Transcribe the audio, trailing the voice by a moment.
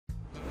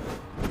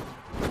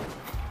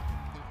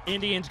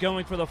Indians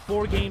going for the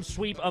 4-game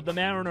sweep of the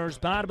Mariners.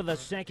 Bottom of the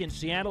second,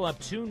 Seattle up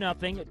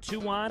 2-0,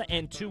 2 on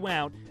and 2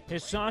 out.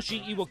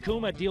 Hisashi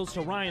Iwakuma deals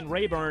to Ryan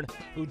Rayburn,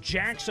 who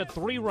jacks a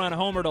 3-run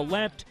homer to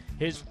left,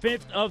 his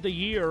 5th of the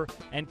year,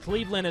 and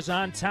Cleveland is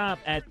on top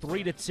at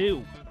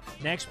 3-2.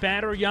 Next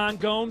batter, Yan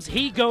Gomes.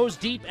 He goes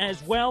deep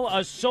as well.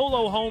 A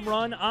solo home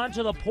run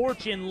onto the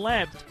porch in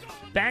left.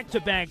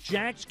 Back-to-back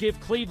jacks give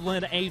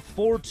Cleveland a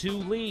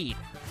 4-2 lead.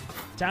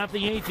 Top of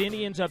the 8th,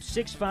 Indians up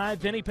 6-5.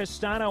 Vinny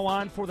Pistano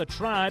on for the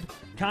Tribe.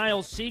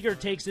 Kyle Seager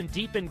takes him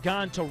deep and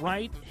gone to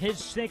right, his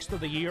 6th of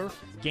the year.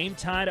 Game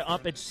tied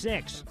up at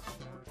 6.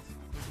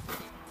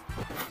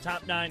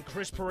 Top 9,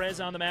 Chris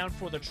Perez on the mound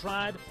for the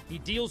Tribe. He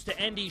deals to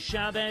Endy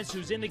Chavez,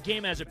 who's in the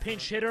game as a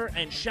pinch hitter,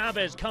 and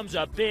Chavez comes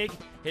up big.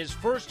 His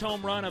first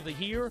home run of the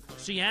year.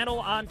 Seattle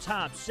on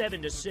top,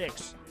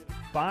 7-6.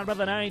 Bottom of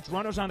the 9th,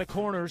 runners on the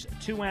corners,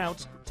 2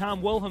 outs.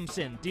 Tom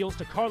Wilhelmsen deals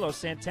to Carlos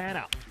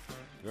Santana.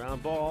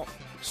 Ground ball.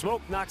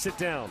 Smoke knocks it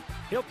down.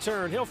 He'll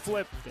turn, he'll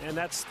flip, and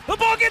that's... The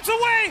ball gets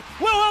away!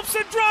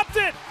 Wilhelmsen dropped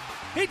it!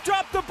 He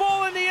dropped the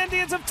ball, and the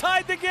Indians have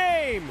tied the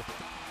game!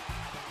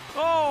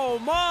 Oh,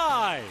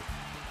 my!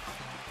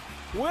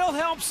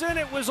 Wilhelmsen,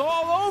 it was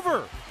all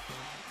over!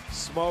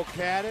 Smoke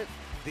had it,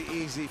 the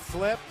easy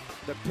flip,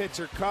 the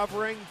pitcher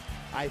covering.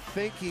 I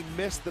think he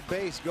missed the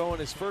base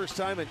going his first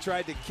time and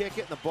tried to kick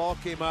it, and the ball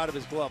came out of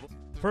his glove.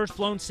 First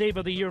blown save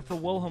of the year for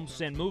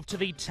Wilhelmsen. Move to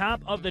the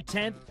top of the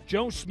 10th.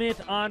 Joe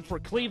Smith on for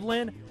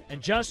Cleveland. And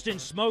Justin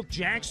Smoke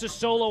jacks a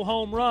solo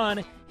home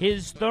run,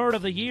 his 3rd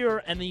of the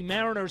year, and the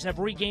Mariners have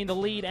regained the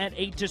lead at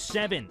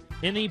 8-7.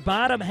 In the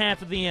bottom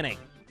half of the inning,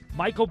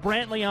 Michael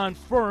Brantley on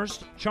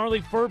first.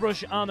 Charlie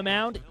Furbush on the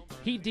mound.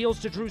 He deals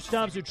to Drew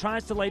Stubbs, who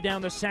tries to lay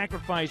down the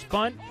sacrifice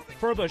bunt.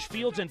 Furbush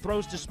fields and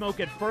throws to Smoke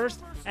at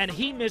first, and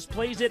he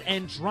misplays it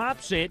and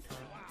drops it.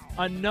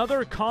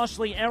 Another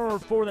costly error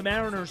for the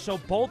Mariners, so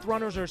both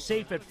runners are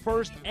safe at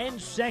first and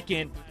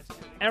second.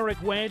 Eric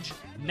Wedge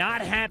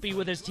not happy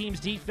with his team's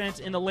defense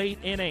in the late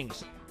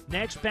innings.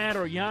 Next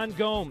batter, Yan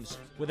Gomes,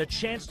 with a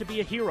chance to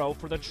be a hero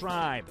for the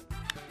Tribe.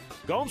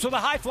 Gomes with a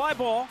high fly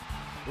ball.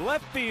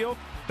 Left field.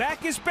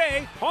 Back is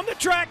Bay. On the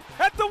track.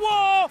 At the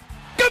wall.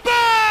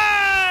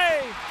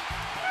 Goodbye!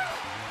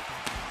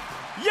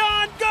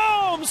 Yan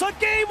Gomes, a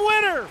game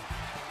winner.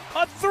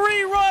 A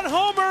 3-run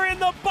homer in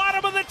the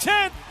bottom of the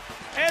 10th.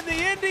 And the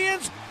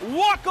Indians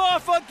walk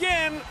off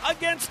again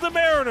against the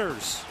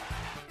Mariners.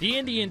 The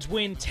Indians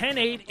win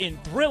 10-8 in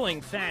thrilling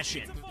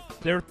fashion.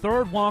 Their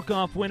 3rd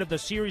walk-off win of the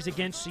series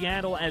against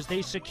Seattle as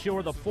they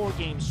secure the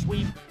 4-game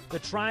sweep. The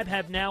Tribe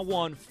have now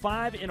won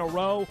 5 in a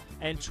row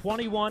and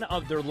 21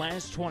 of their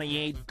last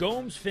 28.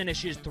 Gomes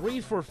finishes 3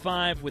 for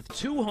 5 with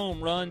 2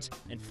 home runs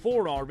and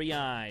 4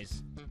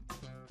 RBIs.